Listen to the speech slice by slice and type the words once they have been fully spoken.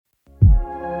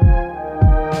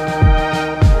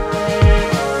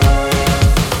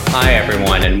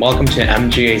welcome to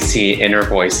MGAC Inner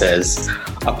Voices,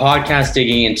 a podcast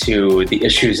digging into the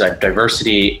issues of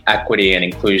diversity, equity, and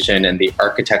inclusion in the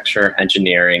architecture,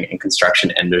 engineering, and construction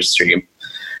industry.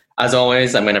 As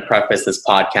always, I'm going to preface this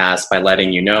podcast by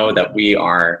letting you know that we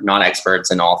are not experts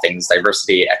in all things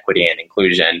diversity, equity, and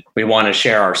inclusion. We want to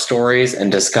share our stories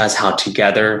and discuss how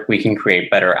together we can create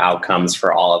better outcomes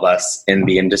for all of us in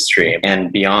the industry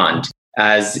and beyond.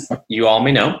 As you all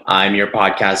may know, I'm your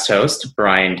podcast host,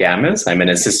 Brian Gammas. I'm an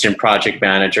assistant project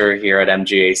manager here at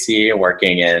MGAC,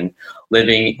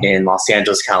 living in Los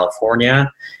Angeles, California.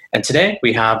 And today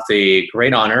we have the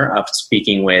great honor of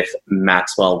speaking with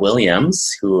Maxwell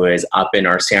Williams, who is up in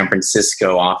our San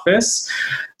Francisco office.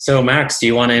 So Max, do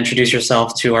you want to introduce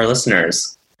yourself to our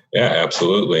listeners? Yeah,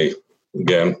 absolutely.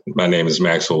 Again, my name is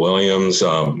Maxwell Williams.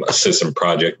 I'm assistant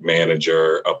project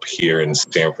manager up here in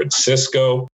San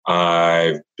Francisco.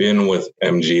 I've been with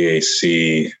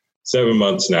MGAC 7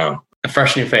 months now. A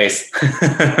fresh new face.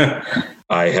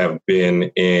 I have been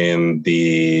in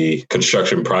the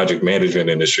construction project management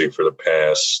industry for the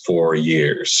past 4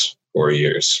 years. 4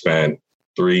 years. Spent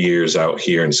 3 years out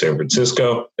here in San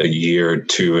Francisco, a year or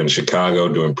two in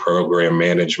Chicago doing program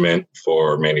management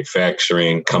for a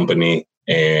manufacturing company.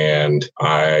 And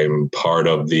I'm part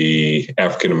of the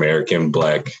African American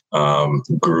Black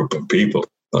group of people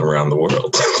around the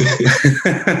world.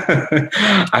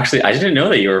 Actually, I didn't know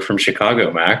that you were from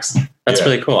Chicago, Max. That's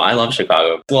really cool. I love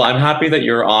Chicago. Well, I'm happy that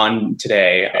you're on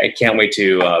today. I can't wait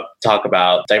to talk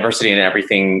about diversity and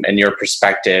everything and your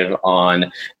perspective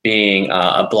on being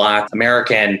a Black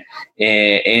American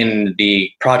in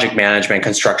the project management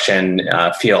construction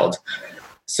field.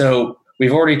 So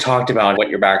we've already talked about what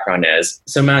your background is.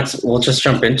 So Max, we'll just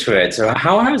jump into it. So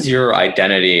how has your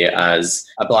identity as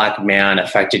a Black man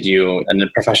affected you in the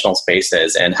professional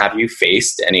spaces? And have you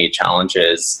faced any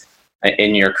challenges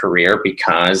in your career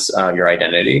because of your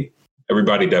identity?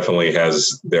 Everybody definitely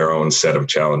has their own set of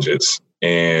challenges.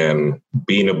 And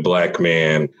being a Black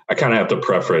man, I kind of have to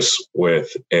preface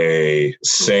with a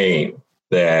saying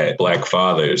that Black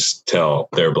fathers tell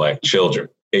their Black children.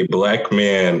 A Black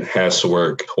man has to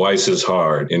work twice as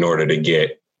hard in order to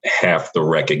get half the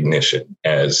recognition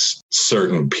as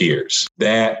certain peers.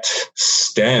 That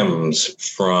stems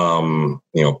from,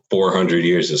 400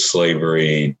 years of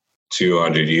slavery,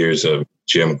 200 years of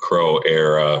Jim Crow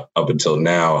era, up until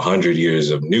now, 100 years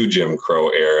of new Jim Crow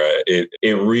era.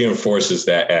 It reinforces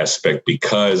that aspect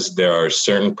because there are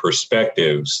certain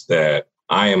perspectives that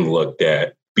I am looked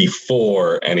at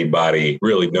before anybody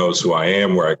really knows who I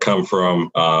am, where I come from,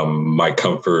 my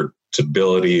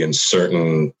comfortability in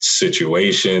certain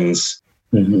situations.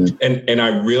 Mm-hmm. And I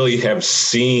really have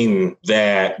seen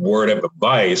that word of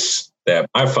advice that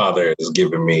my father has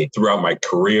given me throughout my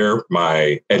career,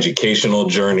 my educational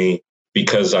journey,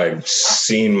 because I've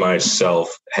seen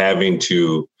myself having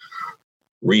to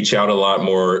reach out a lot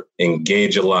more,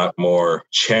 engage a lot more,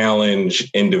 challenge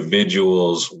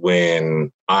individuals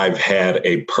when I've had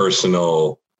a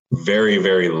personal, very,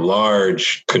 very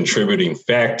large contributing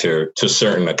factor to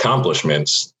certain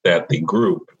accomplishments that the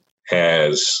group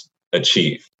has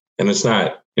achieved. And it's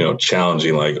not,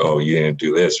 challenging like, oh, you didn't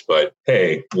do this, but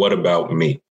hey, what about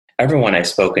me? Everyone I've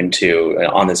spoken to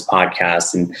on this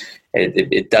podcast, and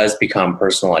it does become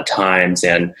personal at times.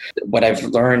 And what I've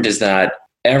learned is that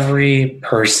every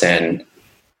person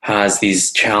has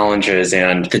these challenges,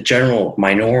 and the general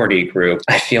minority group,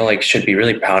 I feel like, should be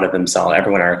really proud of themselves.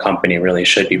 Everyone in our company really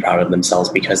should be proud of themselves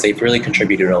because they've really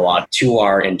contributed a lot to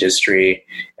our industry.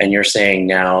 And you're saying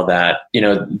now that,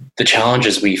 the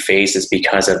challenges we face is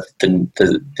because of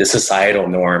the societal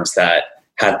norms that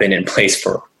have been in place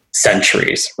for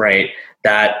centuries, right?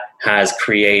 That has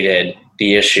created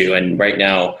the issue. And right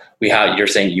now you're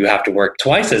saying you have to work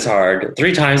twice as hard,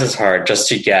 3 times as hard just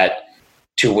to get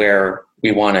to where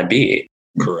we want to be.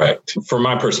 Correct. From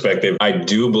my perspective, I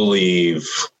do believe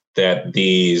that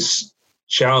these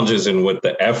challenges and with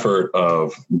the effort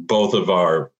of both of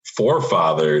our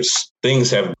forefathers,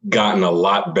 things have gotten a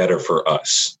lot better for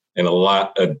us and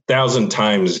 1,000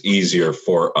 times easier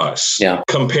for us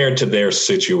compared to their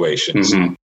situations.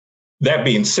 Mm-hmm. That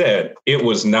being said, it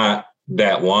was not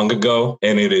that long ago,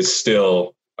 and it is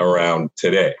still around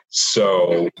today.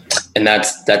 So, and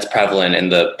that's prevalent in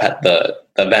the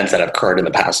events that have occurred in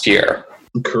the past year.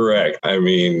 Correct. I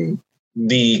mean,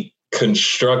 the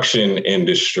construction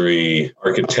industry,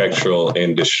 architectural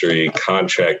industry,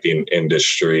 contracting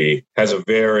industry has a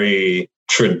very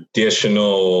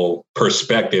traditional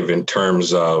perspective in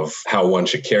terms of how one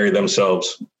should carry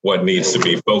themselves, what needs to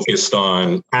be focused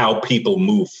on, how people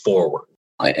move forward.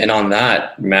 And on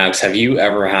that, Max, have you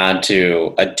ever had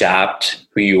to adapt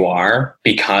who you are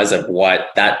because of what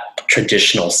that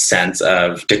traditional sense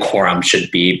of decorum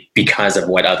should be because of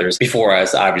what others before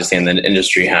us, obviously in the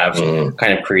industry, have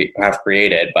kind of have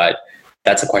created. But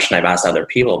that's a question I've asked other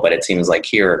people, but it seems like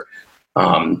here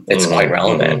it's quite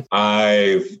relevant.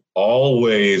 I've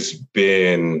always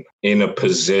been in a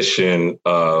position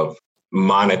of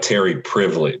monetary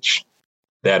privilege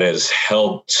that has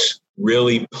helped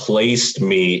really placed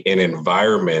me in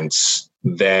environments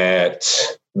that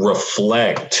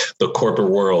reflect the corporate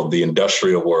world, the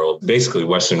industrial world, basically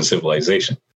Western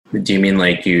civilization. Do you mean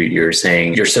like you're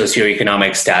saying your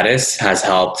socioeconomic status has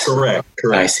helped? Correct.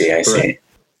 I see.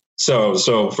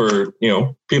 So for,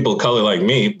 people of color like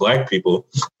me, Black people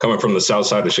coming from the South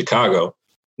Side of Chicago,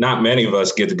 not many of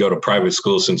us get to go to private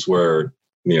school since we're,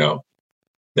 the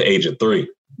age of 3.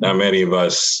 Not many of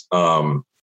us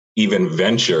even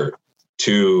venture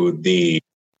to the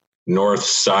north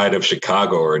side of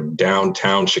Chicago or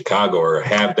downtown Chicago, or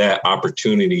have that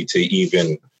opportunity to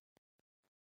even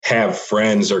have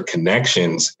friends or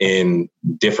connections in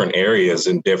different areas,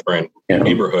 in different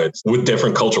neighborhoods with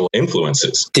different cultural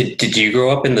influences. Did you grow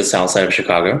up in the South Side of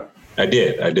Chicago? I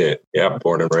did. Yeah,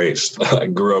 born and raised. I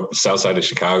grew up South Side of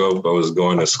Chicago, but was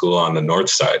going to school on the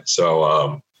north side. So,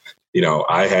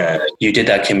 I had... You did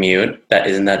that commute?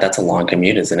 That's a long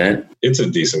commute, isn't it? It's a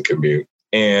decent commute.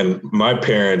 And my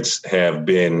parents have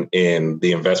been in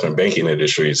the investment banking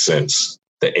industry since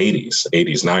the 80s,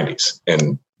 90s.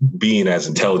 And being as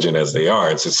intelligent as they are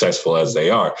and successful as they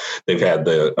are, they've had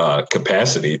the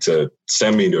capacity to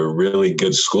send me to really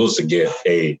good schools to get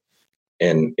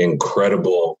an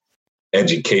incredible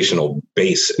educational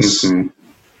basis.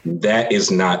 That is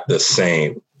not the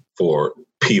same for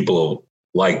people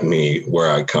like me where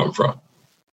I come from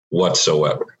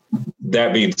whatsoever.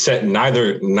 That being said,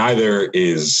 neither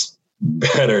is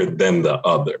better than the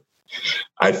other.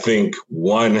 I think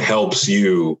one helps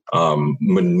you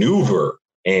maneuver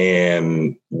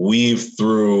and weave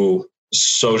through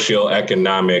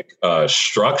socioeconomic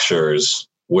structures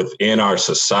within our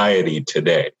society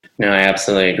today. No, I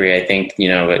absolutely agree. I think,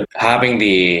 having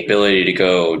the ability to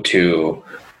go to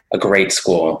a great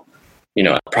school,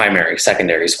 primary,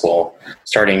 secondary school,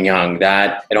 starting young,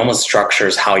 that it almost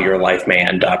structures how your life may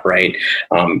end up, right?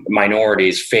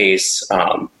 Minorities face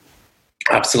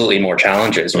absolutely more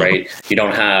challenges, right? You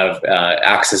don't have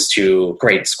access to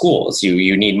great schools.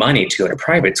 You need money to go to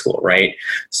private school, right?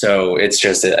 So it's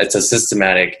a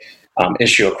systematic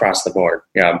issue across the board.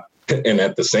 Yeah. And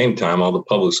at the same time, all the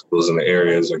public schools in the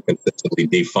areas are consistently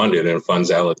defunded and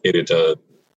funds allocated to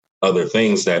other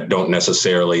things that don't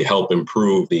necessarily help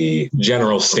improve the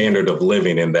general standard of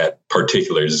living in that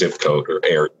particular zip code or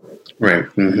area. Right.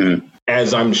 Mm-hmm.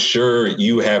 As I'm sure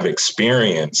you have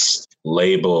experienced,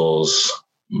 labels,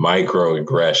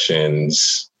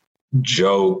 microaggressions,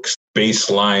 jokes,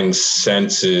 baseline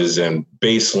senses, and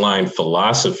baseline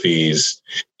philosophies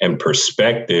and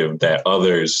perspective that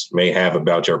others may have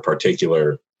about your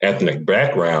particular ethnic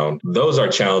background, those are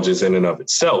challenges in and of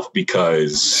itself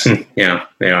because yeah,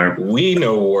 they are. We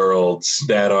know worlds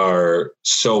that are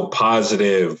so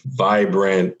positive,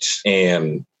 vibrant,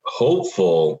 and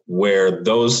hopeful where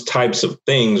those types of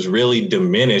things really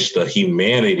diminish the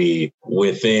humanity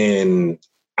within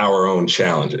our own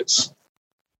challenges.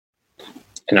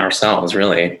 And ourselves,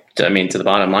 really. I mean, to the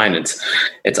bottom line, it's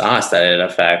us that it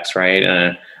affects, right?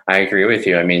 And I agree with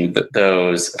you. I mean,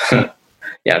 those...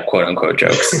 yeah, quote unquote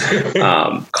jokes,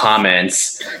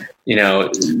 comments,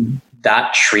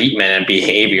 that treatment and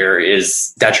behavior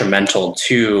is detrimental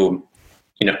to,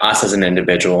 us as an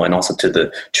individual and also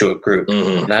to a group.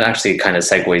 Mm-hmm. That actually kind of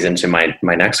segues into my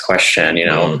next question,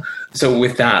 Mm-hmm. So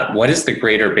with that, what is the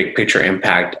greater big picture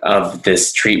impact of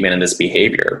this treatment and this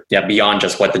behavior? Yeah, beyond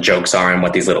just what the jokes are and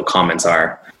what these little comments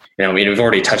are. We've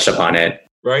already touched upon it.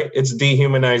 Right. It's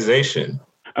dehumanization.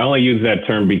 I only use that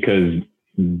term because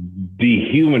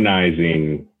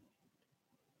dehumanizing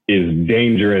is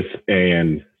dangerous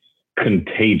and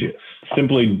contagious,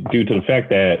 simply due to the fact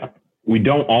that we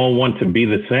don't all want to be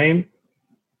the same,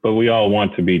 but we all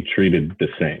want to be treated the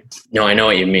same. No, I know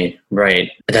what you mean. Right.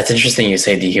 That's interesting. You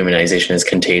say dehumanization is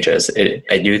contagious.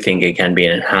 I do think it can be,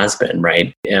 and it has been,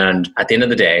 right? And at the end of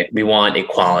the day, we want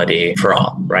equality for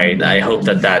all, right? I hope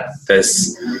that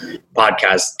this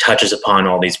podcast touches upon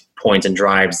all these points and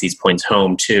drives these points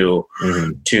home to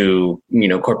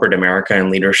corporate America and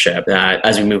leadership, that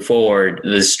as we move forward,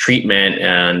 this treatment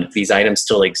and these items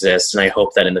still exist. And I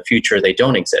hope that in the future they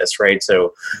don't exist, right?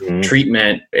 So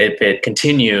treatment, if it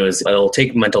continues, it'll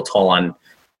take a mental toll on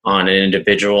an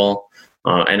individual.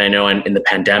 And I know in the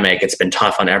pandemic, it's been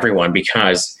tough on everyone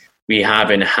because we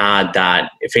haven't had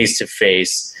that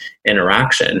face-to-face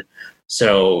interaction.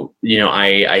 So,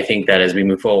 I think that as we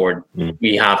move forward,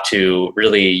 we have to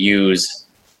really use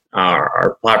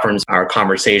our platforms, our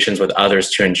conversations with others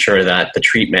to ensure that the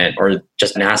treatment or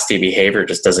just nasty behavior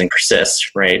just doesn't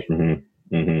persist, right?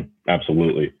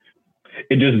 Absolutely.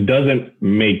 It just doesn't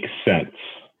make sense.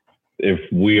 If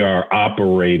we are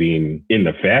operating in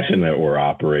the fashion that we're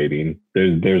operating,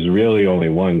 there's really only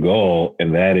one goal,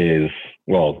 and that is,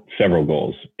 well, several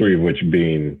goals, three of which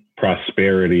being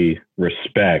prosperity,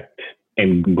 respect,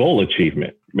 and goal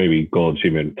achievement. Maybe goal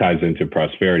achievement ties into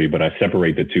prosperity, but I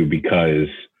separate the two because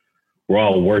we're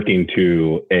all working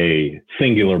to a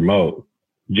singular mode.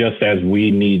 Just as we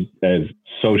need, as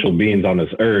social beings on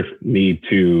this earth, need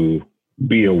to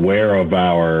be aware of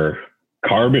our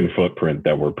carbon footprint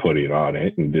that we're putting on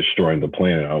it and destroying the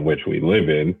planet on which we live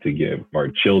in to give our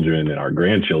children and our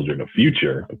grandchildren a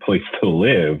future, a place to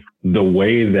live, the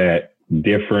way that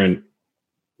different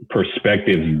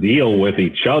perspectives deal with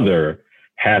each other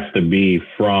has to be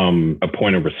from a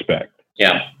point of respect.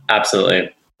 Yeah, absolutely.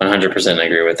 100%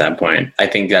 agree with that point. I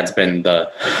think that's been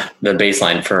the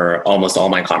baseline for almost all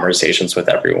my conversations with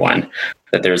everyone,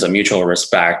 that there's a mutual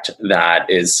respect that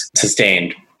is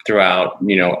sustained throughout,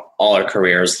 all our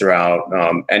careers, throughout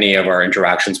any of our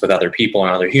interactions with other people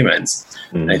and other humans.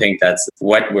 I think that's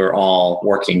what we're all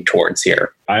working towards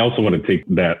here. I also want to take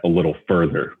that a little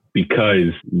further,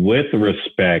 because with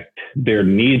respect, there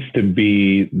needs to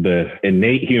be the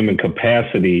innate human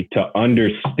capacity to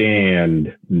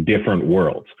understand different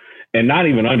worlds. And not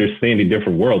even understanding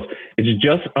different worlds, it's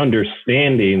just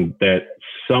understanding that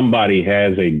somebody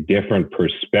has a different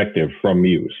perspective from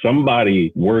you.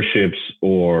 Somebody worships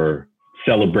or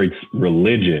celebrates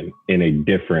religion in a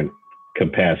different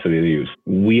capacity to you.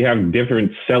 We have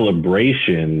different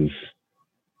celebrations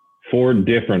for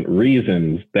different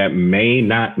reasons that may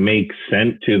not make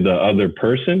sense to the other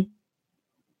person,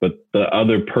 but the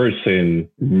other person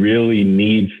really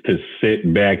needs to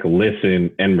sit back,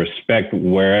 listen, and respect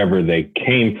wherever they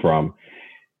came from,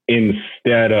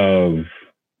 instead of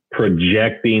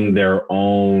projecting their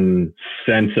own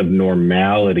sense of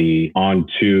normality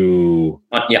onto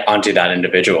that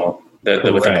individual,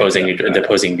 with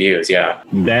opposing views. Yeah,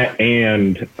 that,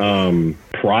 and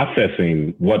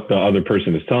processing what the other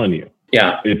person is telling you.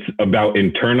 Yeah, it's about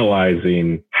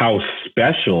internalizing how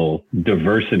special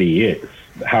diversity is,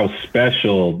 how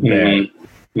special that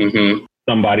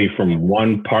somebody from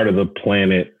one part of the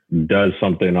planet does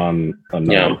something on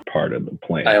another part of the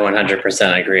planet. I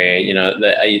 100% agree.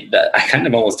 I kind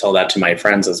of always tell that to my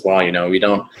friends as well.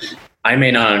 I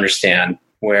may not understand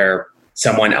where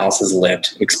someone else's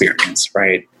lived experience,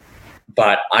 right?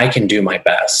 But I can do my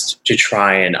best to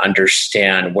try and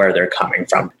understand where they're coming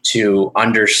from, to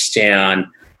understand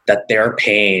that their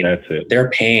pain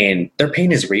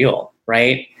is real,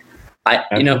 right?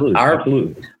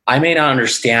 Absolutely. I may not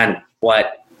understand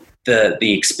what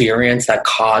the experience that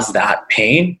caused that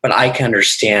pain, but I can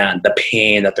understand the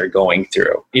pain that they're going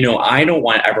through. I don't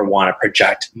ever want to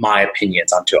project my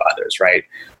opinions onto others, right?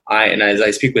 And as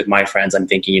I speak with my friends, I'm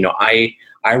thinking,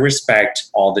 I respect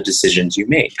all the decisions you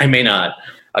make. I may not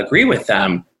agree with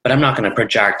them, but I'm not going to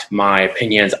project my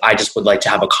opinions. I just would like to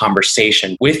have a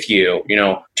conversation with you,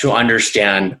 to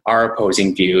understand our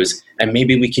opposing views, and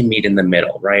maybe we can meet in the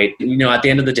middle, right? At the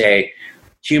end of the day,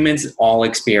 humans all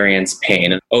experience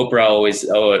pain. And Oprah always,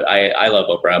 I love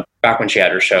Oprah. Back when she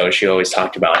had her show, she always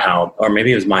talked about how, or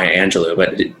maybe it was Maya Angelou,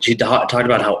 but she talked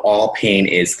about how all pain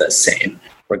is the same,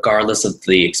 regardless of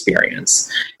the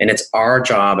experience. And it's our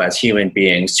job as human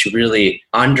beings to really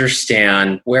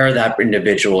understand where that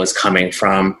individual is coming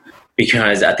from,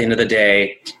 because at the end of the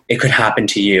day, it could happen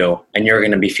to you and you're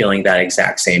going to be feeling that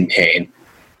exact same pain.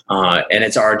 And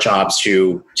it's our jobs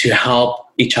to help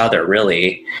each other,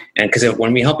 really. And because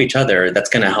when we help each other, that's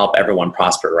going to help everyone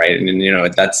prosper, right?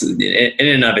 And, that's in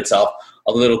and of itself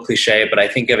a little cliche, but I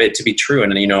think of it to be true.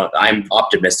 And, I'm an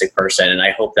optimistic person, and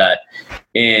I hope that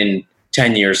in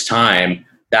 10 years' time,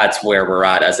 that's where we're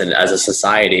at as a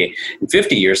society. In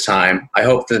 50 years' time, I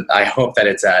hope that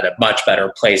it's at a much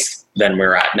better place than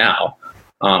we're at now,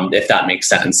 if that makes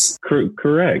sense.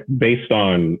 Correct. Based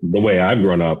on the way I've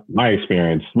grown up, my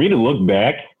experience, for me to look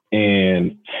back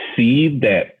and see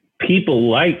that people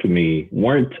like me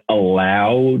weren't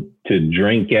allowed to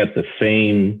drink at the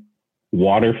same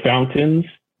water fountains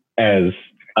as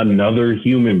another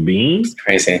human being. It's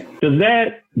crazy. Does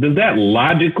that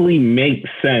logically make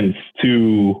sense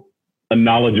to a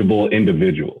knowledgeable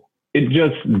individual? It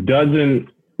just doesn't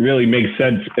really make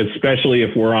sense, especially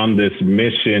if we're on this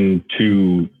mission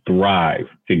to thrive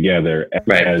together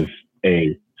as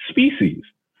a species,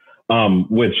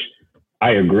 which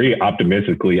I agree.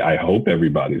 Optimistically, I hope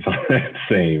everybody's on that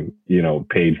same,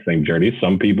 page, same journey.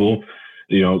 Some people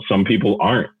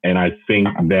aren't. And I think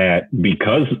that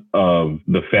because of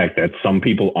the fact that some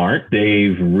people aren't,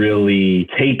 they've really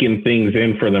taken things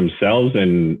in for themselves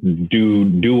and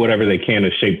do whatever they can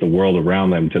to shape the world around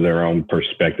them to their own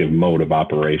perspective mode of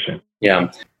operation.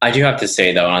 Yeah. I do have to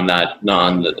say, though,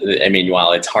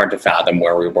 while it's hard to fathom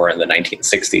where we were in the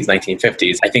 1960s,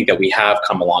 1950s, I think that we have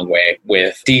come a long way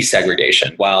with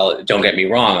desegregation. While, don't get me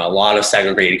wrong, a lot of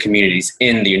segregated communities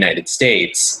in the United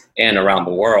States and around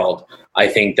the world, I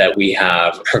think that we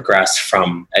have progressed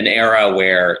from an era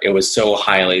where it was so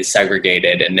highly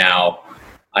segregated. And now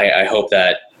I hope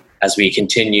that as we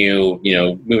continue,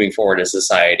 moving forward as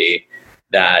society,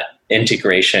 that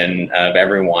integration of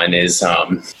everyone is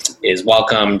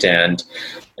welcomed and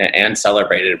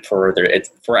celebrated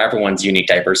for everyone's unique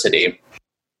diversity.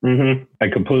 Mm-hmm. I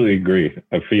completely agree.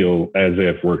 I feel as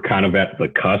if we're kind of at the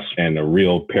cusp and a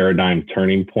real paradigm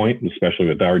turning point, especially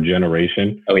with our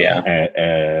generation. Oh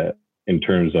yeah. In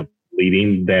terms of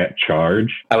leading that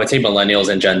charge. I would say millennials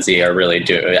and Gen Z are really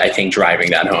driving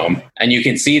that home. And you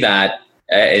can see that,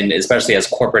 and especially as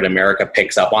corporate America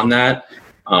picks up on that,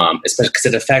 especially because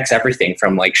it affects everything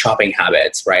from like shopping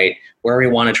habits, right? Where we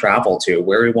want to travel to,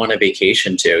 where we want to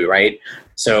vacation to, right?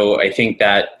 So I think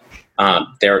that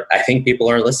I think people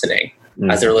are listening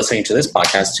as they're listening to this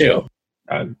podcast too.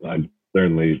 I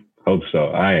certainly hope so.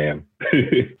 I am.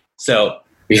 So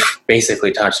we've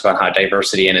basically touched about how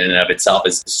diversity in and of itself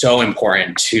is so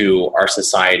important to our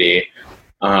society.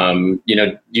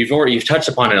 You've touched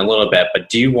upon it a little bit, but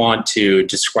do you want to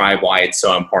describe why it's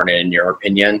so important in your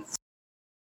opinion?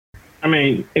 I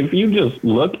mean, if you just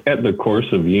look at the course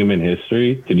of human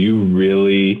history, did you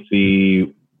really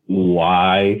see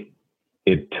why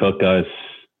it took us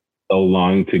so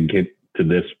long to get to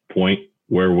this point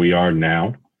where we are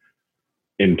now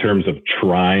in terms of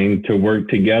trying to work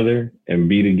together and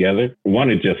be together? One,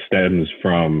 it just stems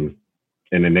from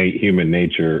an innate human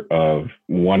nature of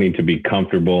wanting to be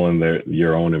comfortable in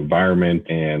your own environment.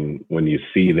 And when you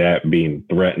see that being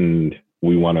threatened,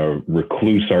 we want to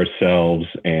recluse ourselves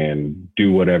and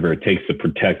do whatever it takes to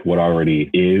protect what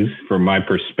already is. From my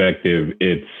perspective,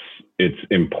 it's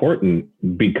important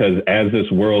because as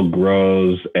this world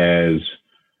grows, as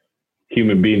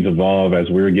human beings evolve, as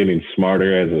we're getting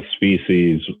smarter as a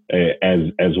species,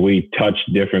 as we touch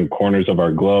different corners of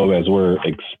our globe, as we're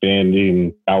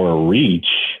expanding our reach,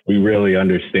 we really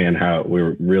understand how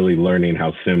we're really learning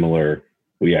how similar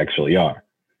we actually are.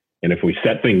 And if we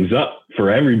set things up for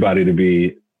everybody to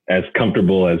be as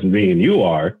comfortable as me and you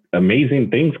are, amazing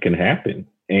things can happen.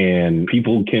 And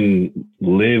people can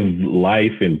live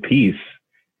life in peace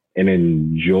and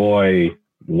enjoy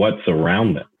what's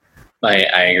around them. I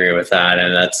agree with that.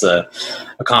 And that's a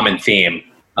common theme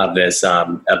of this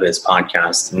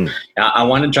podcast. I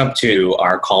want to jump to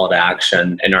our call to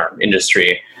action in our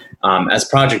industry. As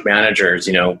project managers,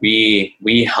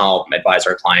 we help advise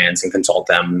our clients and consult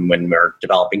them when we're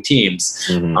developing teams,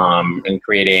 and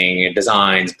creating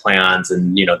designs, plans,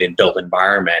 and, the built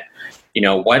environment.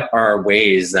 What are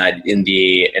ways that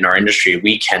in our industry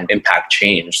we can impact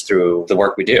change through the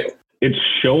work we do? It's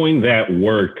showing that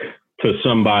work to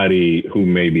somebody who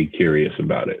may be curious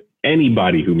about it.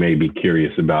 Anybody who may be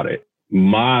curious about it.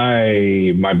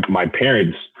 My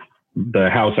parents, the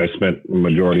house I spent the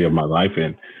majority of my life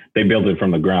in, they built it from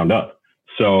the ground up.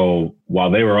 So while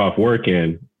they were off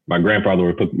working, my grandfather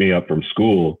would pick me up from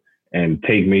school and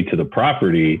take me to the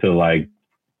property to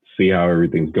see how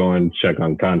everything's going, check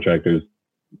on contractors,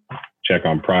 check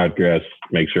on progress,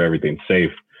 make sure everything's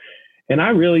safe. And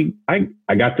I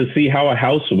got to see how a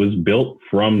house was built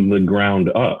from the ground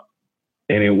up.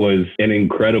 And it was an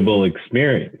incredible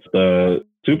experience. The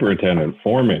superintendent,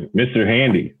 foreman, Mr.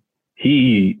 Handy,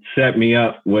 he set me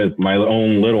up with my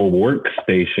own little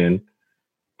workstation,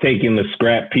 taking the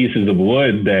scrap pieces of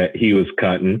wood that he was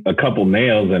cutting, a couple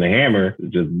nails and a hammer.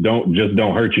 Just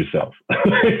don't hurt yourself.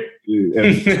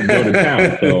 And go to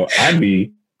town. So I'd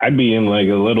be in a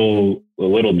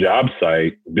little job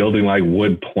site building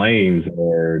wood planes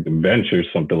or bench or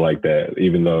something like that,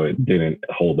 even though it didn't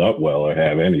hold up well or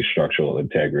have any structural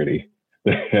integrity.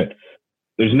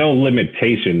 There's no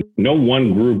limitation. No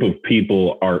one group of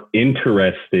people are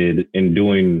interested in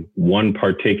doing one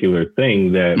particular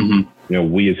thing that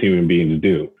we as human beings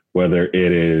do, whether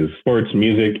it is sports,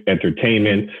 music,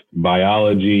 entertainment,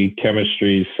 biology,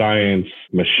 chemistry, science,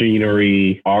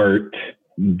 machinery, art.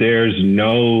 There's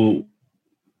no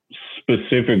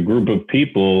specific group of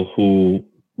people who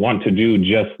want to do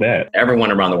just that.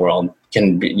 Everyone around the world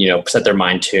can, set their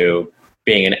mind to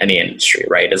being in any industry,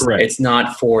 right? It's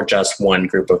not for just one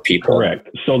group of people. Correct.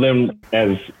 So then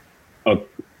as a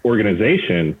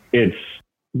organization, it's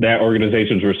that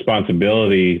organization's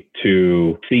responsibility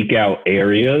to seek out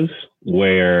areas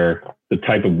where the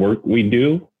type of work we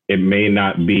do, it may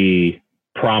not be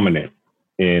prominent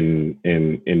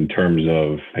in terms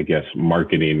of, I guess,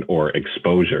 marketing or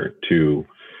exposure to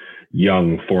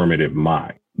young formative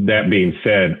minds. That being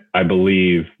said, I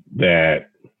believe that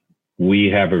we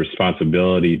have a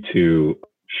responsibility to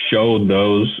show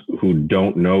those who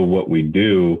don't know what we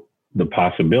do the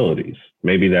possibilities.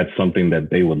 Maybe that's something that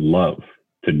they would love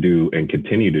to do and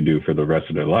continue to do for the rest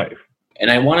of their life. And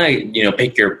I want to,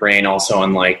 pick your brain also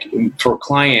on for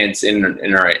clients in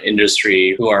our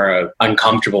industry who are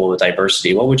uncomfortable with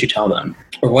diversity, what would you tell them?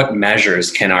 Or what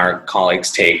measures can our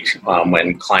colleagues take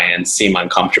when clients seem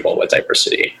uncomfortable with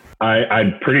diversity?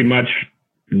 I'd pretty much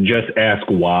just ask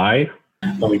why.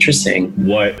 Oh, interesting.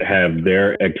 What have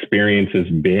their experiences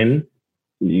been?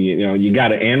 You got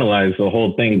to analyze the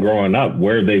whole thing growing up,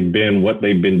 where they've been, what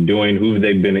they've been doing, who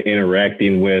they've been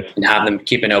interacting with. And have them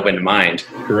keep an open mind.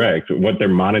 Correct. What their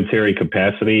monetary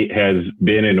capacity has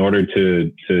been in order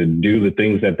to do the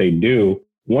things that they do.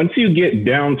 Once you get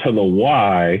down to the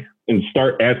why and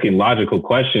start asking logical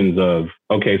questions of,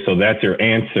 okay, so that's your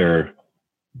answer,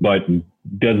 but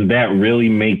does that really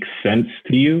make sense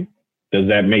to you? Does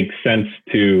that make sense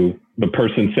to the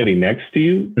person sitting next to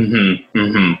you? Mm-hmm,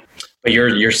 mm-hmm. But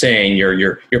you're saying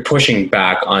you're pushing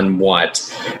back on what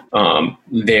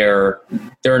their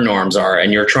norms are,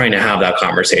 and you're trying to have that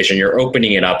conversation. You're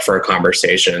opening it up for a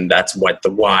conversation. That's what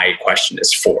the why question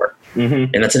is for,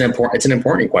 and it's an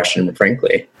important question,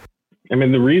 frankly. I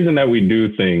mean, the reason that we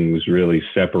do things really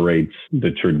separates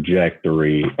the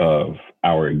trajectory of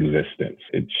our existence.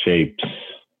 It shapes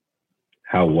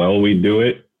how well we do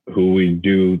it, who we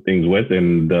do things with,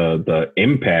 and the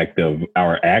impact of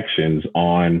our actions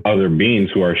on other beings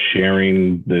who are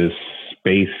sharing this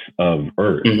space of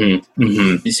Earth. Mm-hmm,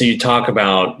 mm-hmm. So you talk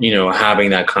about, having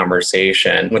that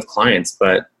conversation with clients,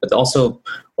 but also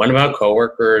what about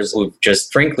coworkers who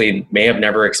just frankly may have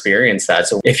never experienced that?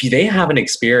 So if they haven't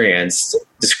experienced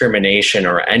discrimination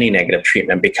or any negative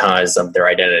treatment because of their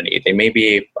identity, they may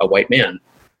be a white man,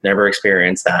 never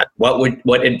experienced that.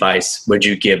 What advice would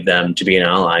you give them to be an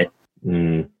ally?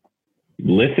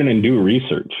 Listen and do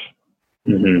research.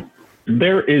 Mm-hmm.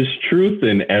 There is truth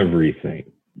in everything.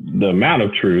 The amount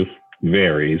of truth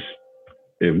varies.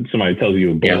 If somebody tells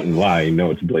you a blatant lie, you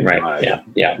know it's a blatant lie.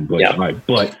 Lie.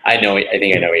 But I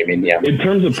think I know what you mean. Yeah. In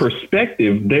terms of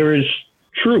perspective, there is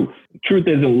truth. Truth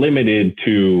isn't limited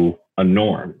to a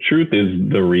norm. Truth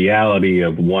is the reality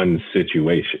of one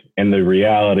situation. And the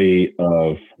reality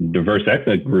of diverse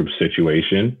ethnic group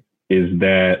situation is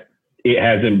that it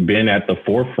hasn't been at the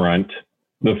forefront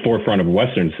of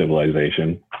Western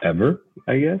civilization ever,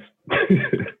 I guess,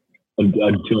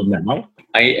 until now.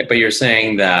 But you're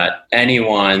saying that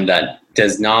anyone that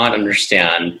does not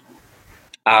understand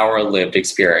our lived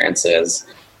experiences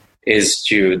is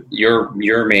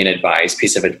your main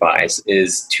piece of advice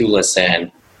is to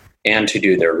listen and to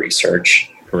do their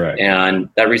research. Correct. And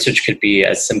that research could be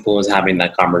as simple as having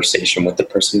that conversation with the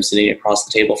person sitting across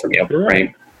the table from you,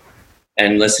 right?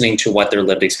 And listening to what their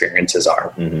lived experiences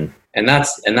are. Mm-hmm. And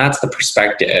that's the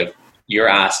perspective you're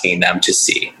asking them to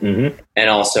see. Mm-hmm. And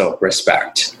also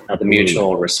respect. Absolutely. The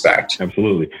mutual respect.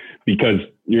 Absolutely. Because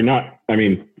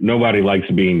nobody likes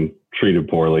being treated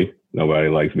poorly. Nobody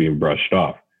likes being brushed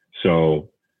off. So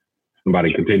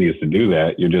somebody continues to do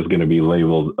that, you're just going to be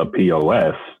labeled a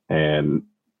POS and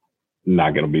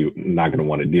not going to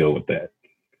want to deal with that.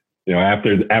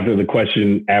 After the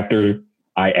question, after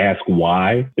I ask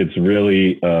why, it's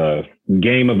really a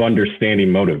game of understanding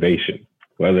motivation,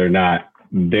 whether or not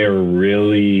they're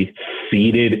really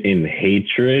seated in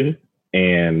hatred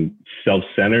and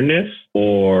self-centeredness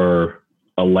or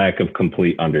a lack of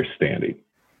complete understanding.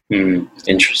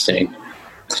 Interesting.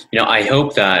 I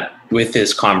hope that with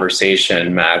this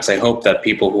conversation, Max, I hope that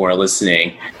people who are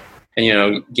listening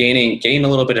and, gain a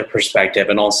little bit of perspective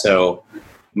and also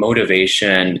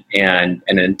motivation and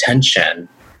an intention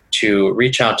to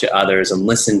reach out to others and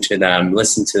listen to them,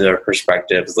 listen to their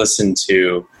perspectives, listen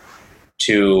to,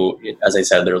 as I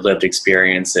said, their lived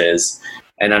experiences,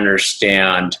 and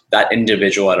understand that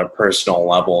individual at a personal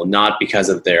level, not because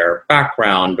of their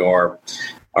background or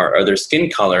their skin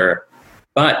color,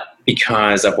 but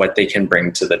because of what they can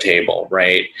bring to the table,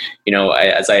 right?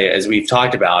 As we've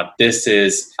talked about, this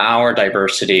is our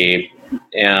diversity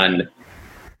and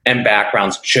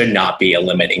backgrounds should not be a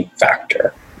limiting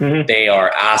factor. Mm-hmm. They are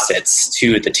assets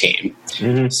to the team.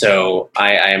 Mm-hmm. So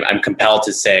I'm compelled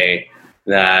to say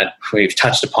that we've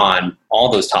touched upon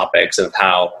all those topics of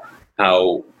how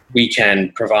we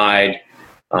can provide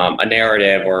a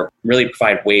narrative or really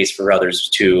provide ways for others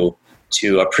to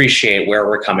appreciate where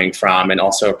we're coming from and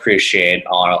also appreciate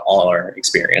all our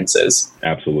experiences.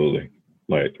 Absolutely.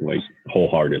 Like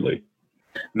wholeheartedly.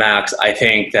 Max, I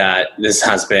think that this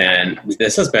has been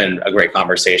a great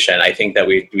conversation. I think that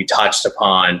we've touched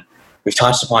upon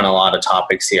a lot of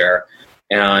topics here,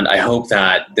 and I hope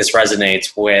that this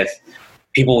resonates with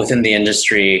people within the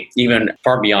industry, even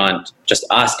far beyond just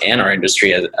us and our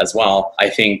industry as well. I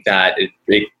think that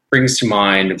it brings to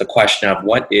mind the question of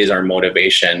what is our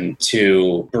motivation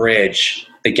to bridge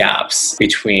the gaps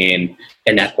between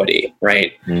inequity,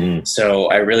 right? Mm-hmm. So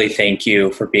I really thank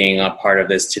you for being a part of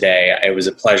this today. It was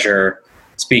a pleasure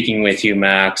speaking with you,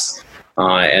 Max.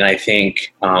 And I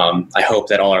think, I hope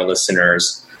that all our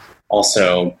listeners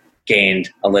also gained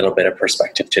a little bit of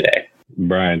perspective today.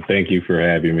 Brian, thank you for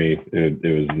having me. It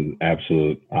was an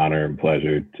absolute honor and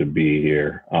pleasure to be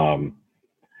here.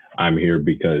 I'm here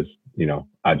because,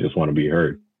 I just want to be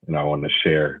heard, and I want to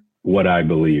share what I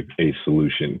believe a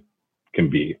solution can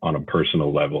be on a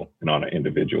personal level and on an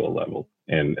individual level.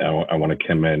 And I want to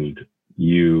commend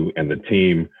you and the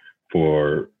team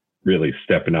for really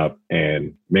stepping up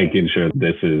and making sure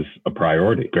this is a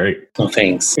priority. Great. Well,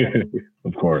 thanks.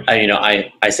 Of course.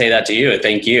 I say that to you.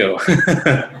 Thank you.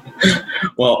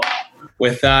 Well,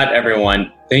 with that,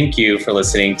 everyone, thank you for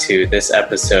listening to this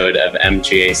episode of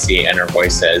MGAC Inner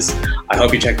Voices. I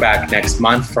hope you check back next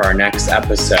month for our next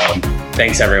episode.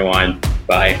 Thanks, everyone.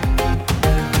 Bye.